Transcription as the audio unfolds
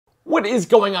What is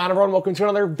going on, everyone? Welcome to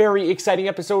another very exciting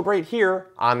episode right here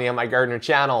on the MIgardener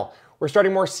channel. We're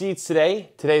starting more seeds today.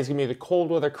 Today is going to be the cold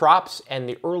weather crops and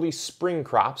the early spring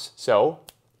crops. So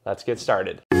let's get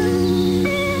started.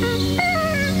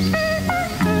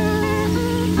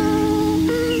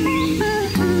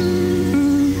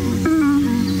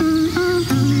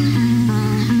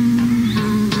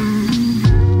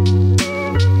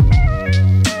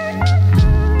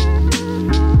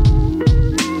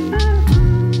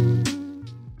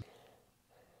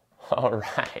 All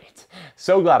right,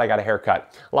 so glad I got a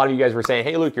haircut. A lot of you guys were saying,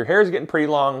 hey Luke, your hair is getting pretty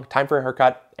long, time for a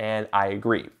haircut, and I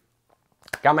agree.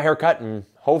 Got my haircut, and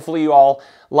hopefully you all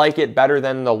like it better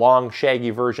than the long, shaggy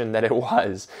version that it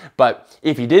was. But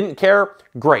if you didn't care,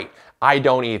 great. I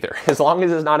don't either. As long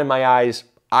as it's not in my eyes,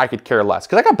 I could care less,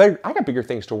 because I got bigger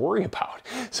things to worry about.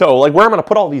 So like where I'm gonna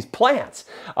put all these plants.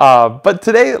 But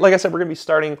today, like I said, we're gonna be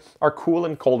starting our cool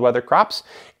and cold weather crops.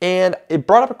 And it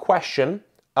brought up a question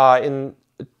in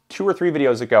 2 or 3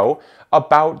 videos ago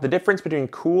about the difference between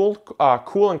cool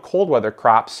and cold weather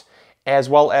crops, as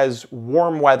well as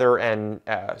warm weather and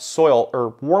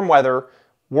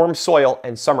warm soil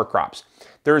and summer crops.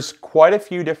 There's quite a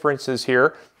few differences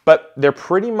here, but they're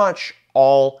pretty much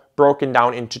all broken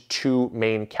down into 2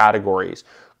 main categories: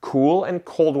 cool and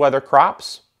cold weather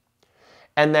crops,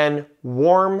 and then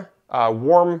warm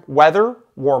weather,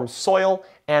 warm soil,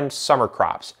 and summer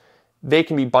crops. They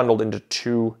can be bundled into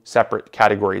 2 separate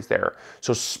categories there.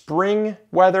 So spring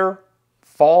weather,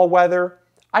 fall weather,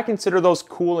 I consider those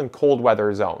cool and cold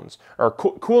weather zones, or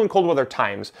cool and cold weather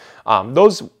times.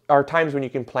 Those are times when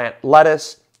you can plant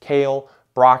lettuce, kale,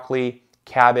 broccoli,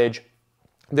 cabbage.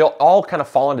 They'll all kind of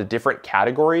fall into different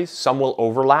categories. Some will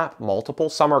overlap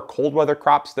multiple. Some are cold weather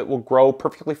crops that will grow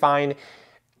perfectly fine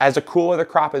as a cool weather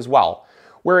crop as well.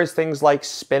 Whereas things like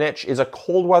spinach is a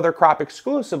cold weather crop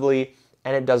exclusively,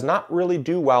 and it does not really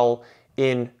do well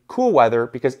in cool weather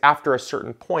because after a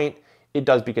certain point, it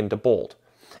does begin to bolt.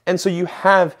 And so you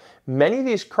have many of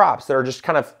these crops that are just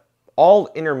kind of all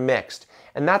intermixed.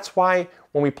 And that's why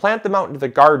when we plant them out into the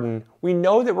garden, we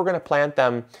know that we're going to plant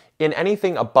them in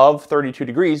anything above 32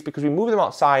 degrees because we move them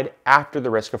outside after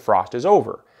the risk of frost is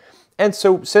over. And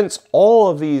so since all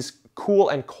of these cool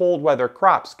and cold weather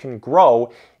crops can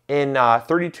grow in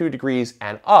 32 degrees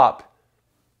and up,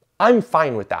 I'm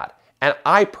fine with that. And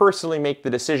I personally make the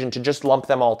decision to just lump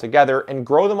them all together and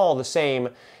grow them all the same,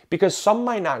 because some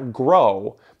might not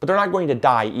grow, but they're not going to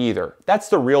die either. That's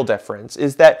the real difference,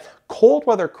 is that cold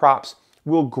weather crops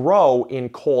will grow in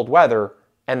cold weather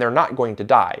and they're not going to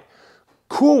die.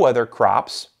 Cool weather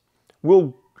crops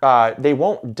they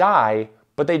won't die,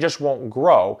 but they just won't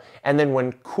grow. And then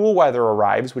when cool weather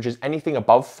arrives, which is anything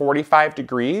above 45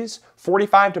 degrees,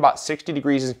 45 to about 60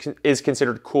 degrees is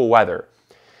considered cool weather.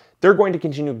 They're going to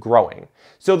continue growing.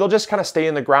 So they'll just kind of stay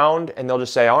in the ground and they'll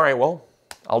just say, all right, well,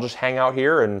 I'll just hang out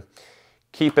here and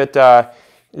keep it,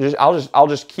 I'll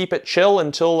just keep it chill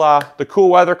until the cool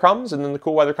weather comes, and then the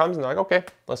cool weather comes and they're like, okay,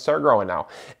 let's start growing now.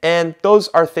 And those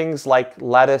are things like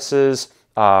lettuces,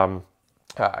 cabbages,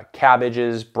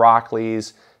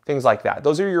 broccolis, things like that.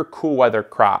 Those are your cool weather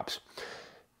crops.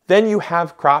 Then you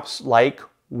have crops like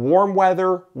warm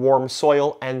weather, warm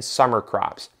soil, and summer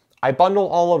crops. I bundle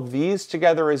all of these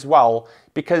together as well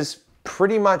because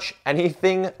pretty much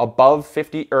anything above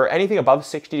 50 or anything above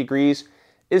 60 degrees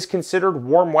is considered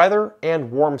warm weather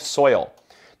and warm soil.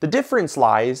 The difference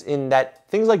lies in that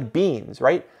things like beans,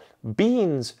 right?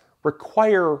 Beans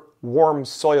require warm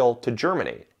soil to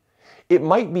germinate. It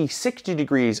might be 60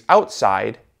 degrees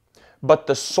outside, but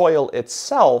the soil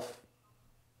itself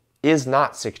is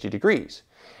not 60 degrees.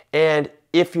 And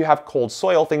if you have cold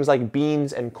soil, things like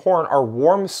beans and corn are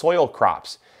warm soil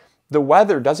crops. The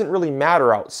weather doesn't really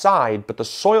matter outside, but the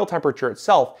soil temperature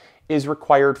itself is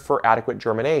required for adequate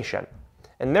germination.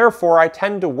 And therefore, I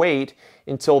tend to wait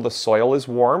until the soil is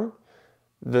warm,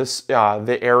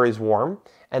 the air is warm,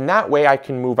 and that way I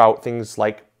can move out things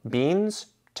like beans,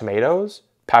 tomatoes,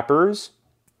 peppers,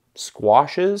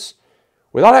 squashes,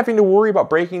 without having to worry about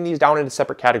breaking these down into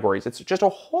separate categories. It's just a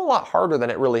whole lot harder than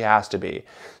it really has to be.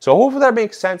 So hopefully that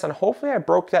makes sense, and hopefully I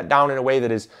broke that down in a way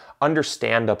that is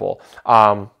understandable.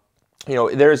 You know,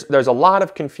 there's a lot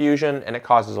of confusion and it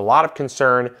causes a lot of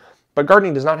concern, but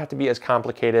gardening does not have to be as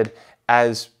complicated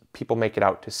as people make it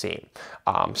out to seem.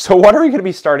 So what are we going to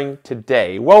be starting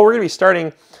today? Well, we're going to be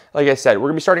starting, like I said, we're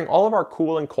going to be starting all of our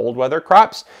cool and cold weather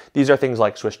crops. These are things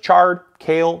like Swiss chard,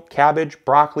 kale, cabbage,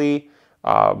 broccoli.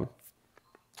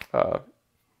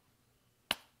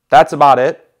 That's about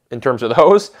it in terms of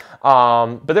those.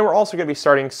 But then we're also going to be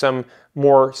starting some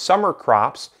more summer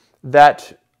crops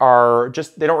that are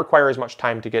just, they don't require as much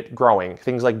time to get growing.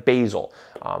 Things like basil,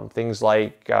 things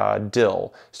like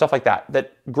dill, stuff like that,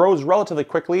 that grows relatively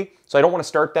quickly. So I don't want to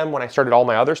start them when I started all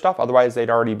my other stuff. Otherwise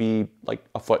they'd already be like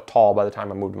a foot tall by the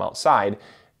time I moved them outside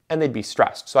and they'd be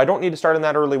stressed. So I don't need to start them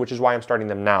that early, which is why I'm starting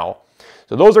them now.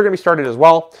 So those are going to be started as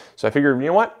well. So I figured, you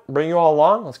know what, bring you all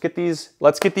along. Let's get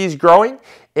these growing.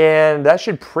 And that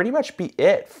should pretty much be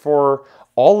it for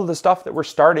all of the stuff that we're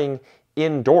starting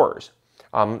indoors.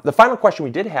 The final question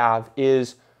we did have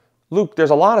is, Luke,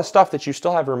 there's a lot of stuff that you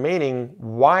still have remaining.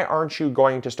 Why aren't you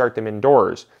going to start them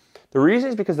indoors? The reason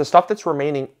is because the stuff that's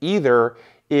remaining either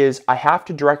is I have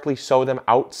to directly sow them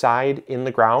outside in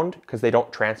the ground because they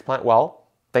don't transplant well.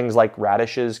 Things like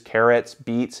radishes, carrots,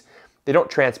 beets, they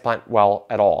don't transplant well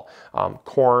at all.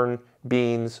 Corn,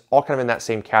 beans, all kind of in that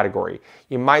same category.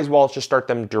 You might as well just start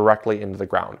them directly into the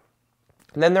ground.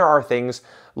 And then there are things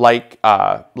like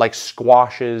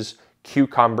squashes,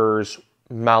 cucumbers,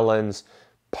 melons,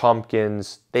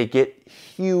 pumpkins. They get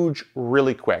huge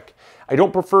really quick. I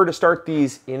don't prefer to start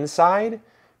these inside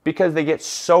because they get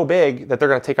so big that they're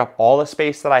going to take up all the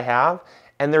space that I have,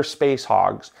 and they're space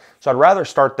hogs. So I'd rather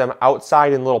start them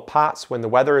outside in little pots when the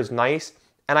weather is nice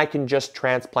and I can just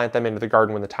transplant them into the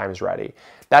garden when the time is ready.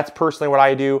 That's personally what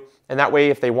I do. And that way,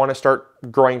 if they want to start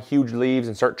growing huge leaves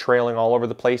and start trailing all over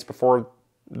the place before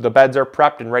the beds are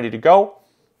prepped and ready to go,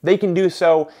 they can do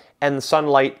so, and the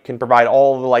sunlight can provide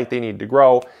all the light they need to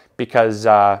grow because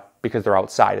they're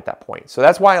outside at that point. So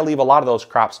that's why I leave a lot of those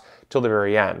crops till the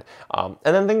very end. And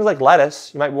then things like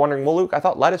lettuce, you might be wondering, well, Luke, I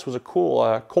thought lettuce was a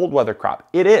cool cold weather crop.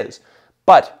 It is,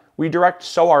 but we direct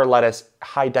sow our lettuce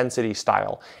high density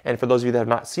style. And for those of you that have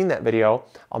not seen that video,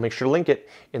 I'll make sure to link it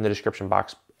in the description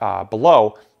box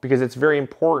below, because it's very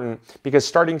important, because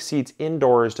starting seeds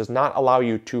indoors does not allow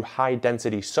you to high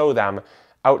density sow them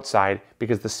outside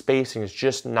because the spacing is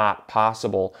just not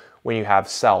possible when you have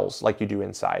cells like you do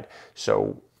inside.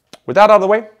 So with that out of the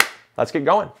way, let's get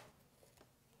going.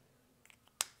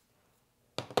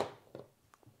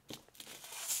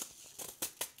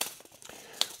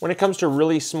 When it comes to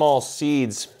really small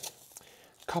seeds,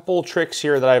 a couple tricks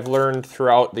here that I've learned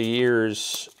throughout the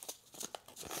years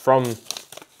from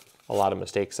a lot of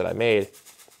mistakes that I made.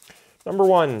 Number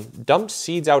one, dump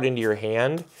seeds out into your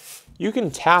hand. You can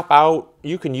tap out,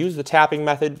 you can use the tapping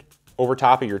method over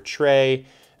top of your tray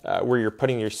where you're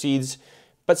putting your seeds,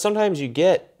 but sometimes you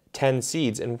get 10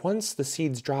 seeds, and once the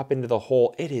seeds drop into the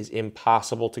hole, it is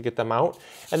impossible to get them out.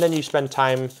 And then you spend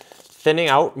time thinning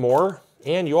out more,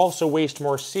 and you also waste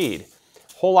more seed.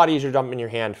 Whole lot easier to dump in your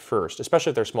hand first, especially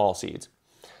if they're small seeds.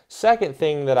 Second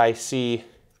thing that I see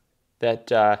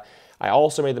that I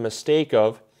also made the mistake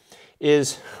of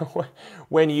is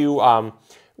when you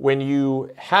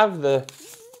have the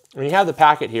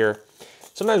packet here,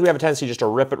 sometimes we have a tendency just to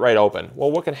rip it right open.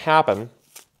 Well, what can happen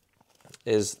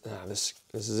is, this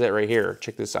is it right here.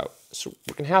 Check this out. So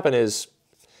what can happen is,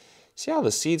 see how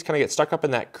the seeds kind of get stuck up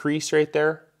in that crease right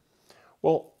there?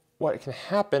 Well, what can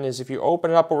happen is if you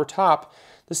open it up over top,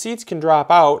 the seeds can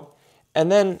drop out,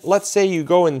 and then let's say you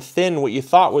go and thin what you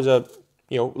thought was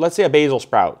let's say a basil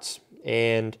sprouts,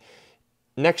 and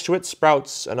next to it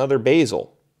sprouts another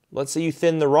basil. Let's say you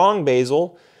thin the wrong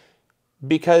basil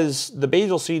because the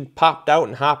basil seed popped out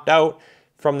and hopped out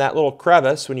from that little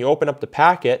crevice when you open up the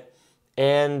packet,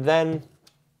 and then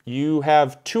you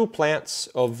have two plants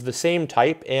of the same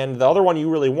type, and the other one you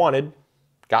really wanted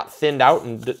got thinned out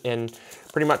and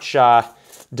pretty much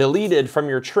deleted from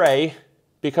your tray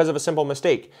because of a simple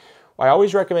mistake. What I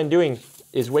always recommend doing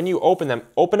is when you open them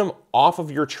off of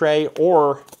your tray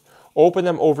or open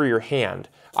them over your hand.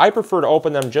 I prefer to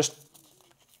open them just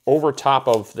over top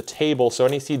of the table, so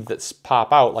any seeds that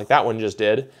pop out, like that one just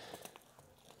did,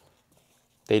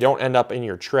 they don't end up in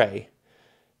your tray.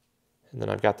 And then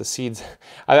I've got the seeds.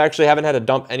 I actually haven't had to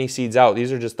dump any seeds out.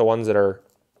 These are just the ones that are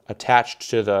attached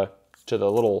to the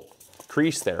little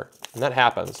crease there, and that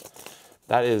happens.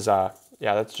 That is, yeah,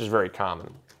 that's just very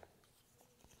common.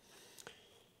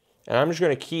 And I'm just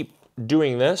going to keep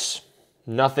doing this.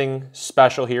 Nothing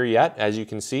special here yet, as you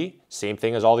can see. Same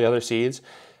thing as all the other seeds.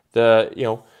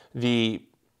 The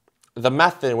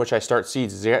method in which I start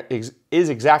seeds is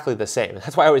exactly the same.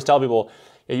 That's why I always tell people,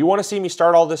 you want to see me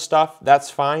start all this stuff, that's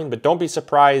fine, but don't be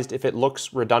surprised if it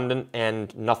looks redundant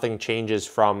and nothing changes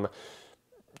from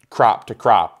crop to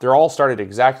crop. They're all started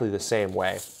exactly the same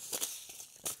way.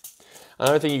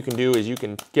 Another thing you can do is you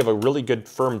can give a really good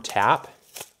firm tap,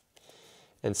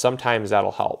 and sometimes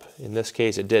that'll help. In this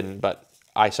case it didn't, but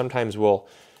I sometimes will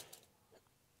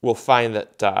find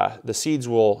that the seeds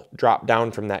will drop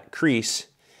down from that crease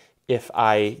if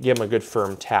I give them a good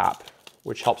firm tap,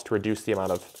 which helps to reduce the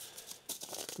amount of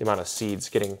the amount of seeds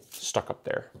getting stuck up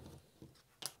there.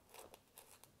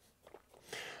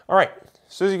 All right,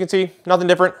 so as you can see, nothing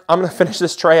different. I'm gonna finish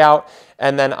this tray out,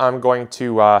 and then I'm going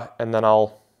to, and then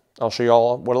I'll show you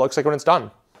all what it looks like when it's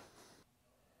done.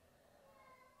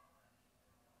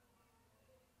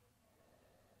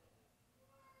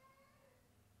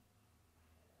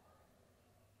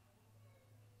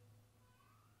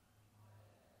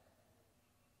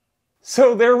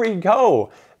 So there we go.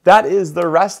 That is the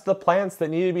rest of the plants that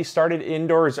need to be started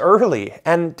indoors early.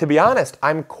 And to be honest,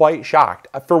 I'm quite shocked.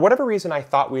 For whatever reason, I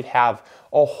thought we'd have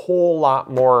a whole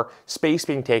lot more space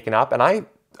being taken up, and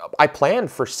I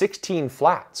planned for 16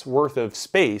 flats worth of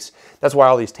space. That's why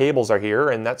all these tables are here,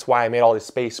 and that's why I made all this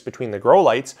space between the grow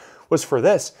lights, was for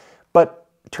this. But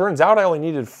turns out I only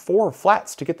needed 4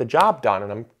 flats to get the job done,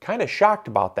 and I'm kind of shocked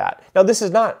about that. Now, this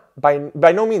is not, by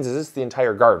no means is this the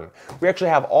entire garden. We actually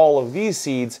have all of these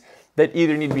seeds that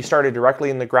either need to be started directly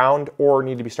in the ground or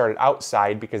need to be started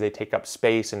outside because they take up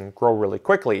space and grow really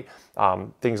quickly.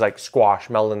 Things like squash,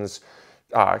 melons,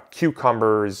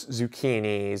 cucumbers,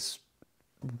 zucchinis,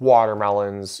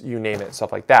 watermelons, you name it,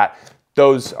 stuff like that.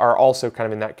 Those are also kind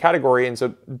of in that category, and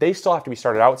so they still have to be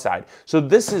started outside. So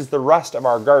this is the rest of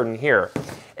our garden here.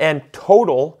 And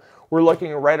total, we're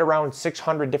looking right around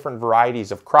 600 different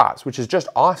varieties of crops, which is just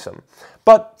awesome.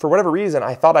 But for whatever reason,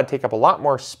 I thought I'd take up a lot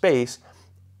more space,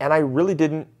 and I really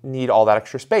didn't need all that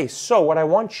extra space. So what I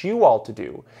want you all to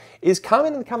do is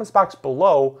comment in the comments box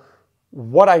below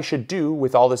what I should do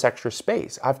with all this extra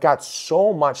space. I've got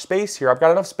so much space here. I've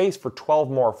got enough space for 12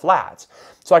 more flats.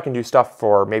 So I can do stuff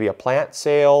for maybe a plant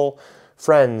sale,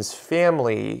 friends,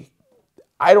 family.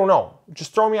 I don't know.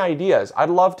 Just throw me ideas. I'd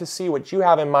love to see what you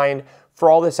have in mind for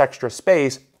all this extra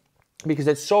space because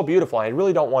it's so beautiful. I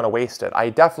really don't want to waste it. I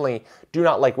definitely do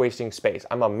not like wasting space.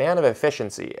 I'm a man of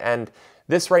efficiency, and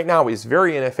this right now is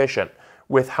very inefficient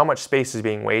with how much space is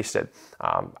being wasted.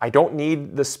 I don't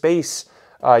need the space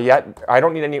yet. I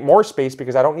don't need any more space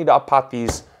because I don't need to up-pot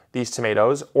these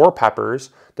tomatoes or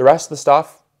peppers. The rest of the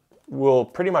stuff will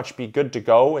pretty much be good to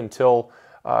go until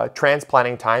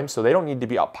transplanting time, so they don't need to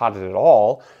be up-potted at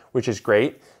all, which is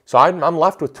great. So I'm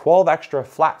left with 12 extra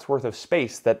flats worth of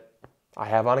space that I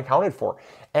have unaccounted for.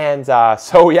 And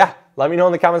so yeah, let me know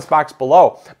in the comments box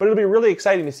below. But it'll be really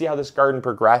exciting to see how this garden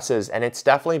progresses, and it's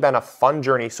definitely been a fun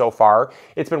journey so far.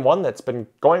 It's been one that's been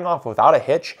going off without a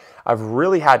hitch. I've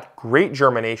really had great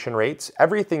germination rates.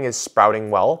 Everything is sprouting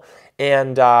well,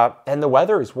 and the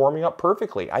weather is warming up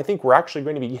perfectly. I think we're actually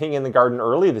going to be getting in the garden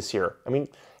early this year. I mean,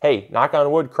 hey, knock on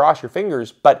wood, cross your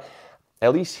fingers, but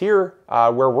at least here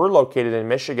where we're located in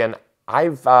Michigan,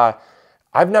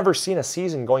 I've never seen a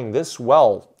season going this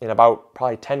well in about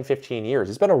probably 10, 15 years.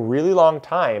 It's been a really long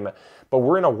time, but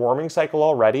we're in a warming cycle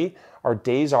already. Our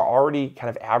days are already kind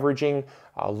of averaging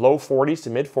low 40s to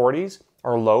mid 40s.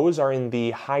 Our lows are in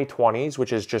the high 20s,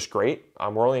 which is just great.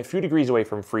 We're only a few degrees away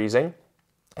from freezing.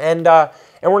 And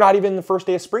we're not even the first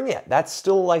day of spring yet. That's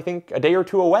still, I think, a day or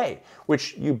two away,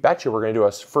 which you betcha we're going to do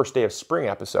a first day of spring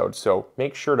episode. So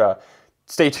make sure to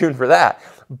stay tuned for that.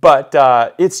 But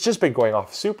it's just been going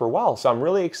off super well, so I'm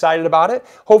really excited about it.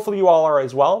 Hopefully you all are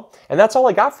as well. And that's all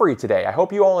I got for you today. I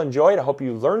hope you all enjoyed. I hope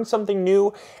you learned something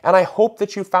new, and I hope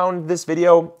that you found this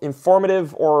video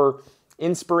informative or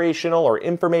inspirational or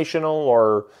informational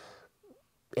or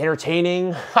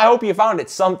entertaining. I hope you found it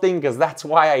something, because that's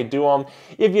why I do them.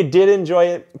 If you did enjoy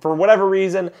it for whatever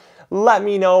reason, let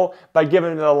me know by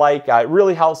giving it a like. It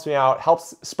really helps me out,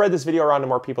 helps spread this video around to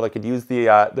more people that could use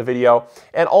the video.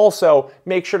 And also,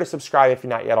 make sure to subscribe if you're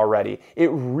not yet already. It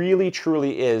really,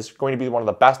 truly is going to be one of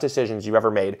the best decisions you've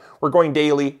ever made. We're going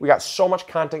daily. We got so much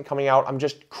content coming out. I'm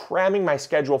just cramming my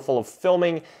schedule full of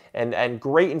filming and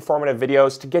great informative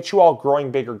videos to get you all growing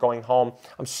bigger going home.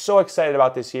 I'm so excited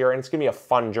about this year, and it's gonna be a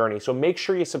fun journey. So make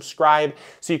sure you subscribe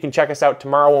so you can check us out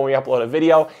tomorrow when we upload a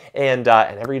video, and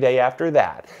every day after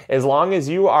that. As long as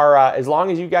you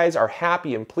guys are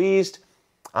happy and pleased,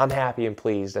 I'm happy and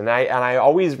pleased. And I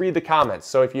always read the comments.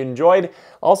 So if you enjoyed,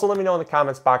 also let me know in the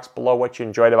comments box below what you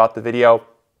enjoyed about the video,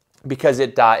 because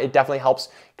it definitely helps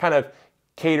kind of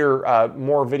cater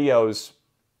more videos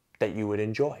that you would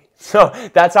enjoy. So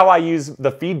that's how I use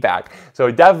the feedback. So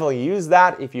definitely use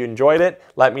that. If you enjoyed it,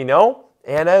 let me know.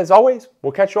 And as always,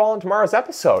 we'll catch you all in tomorrow's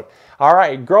episode. All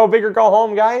right, grow big or go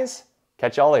home, guys.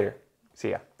 Catch y'all later.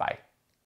 See ya. Bye.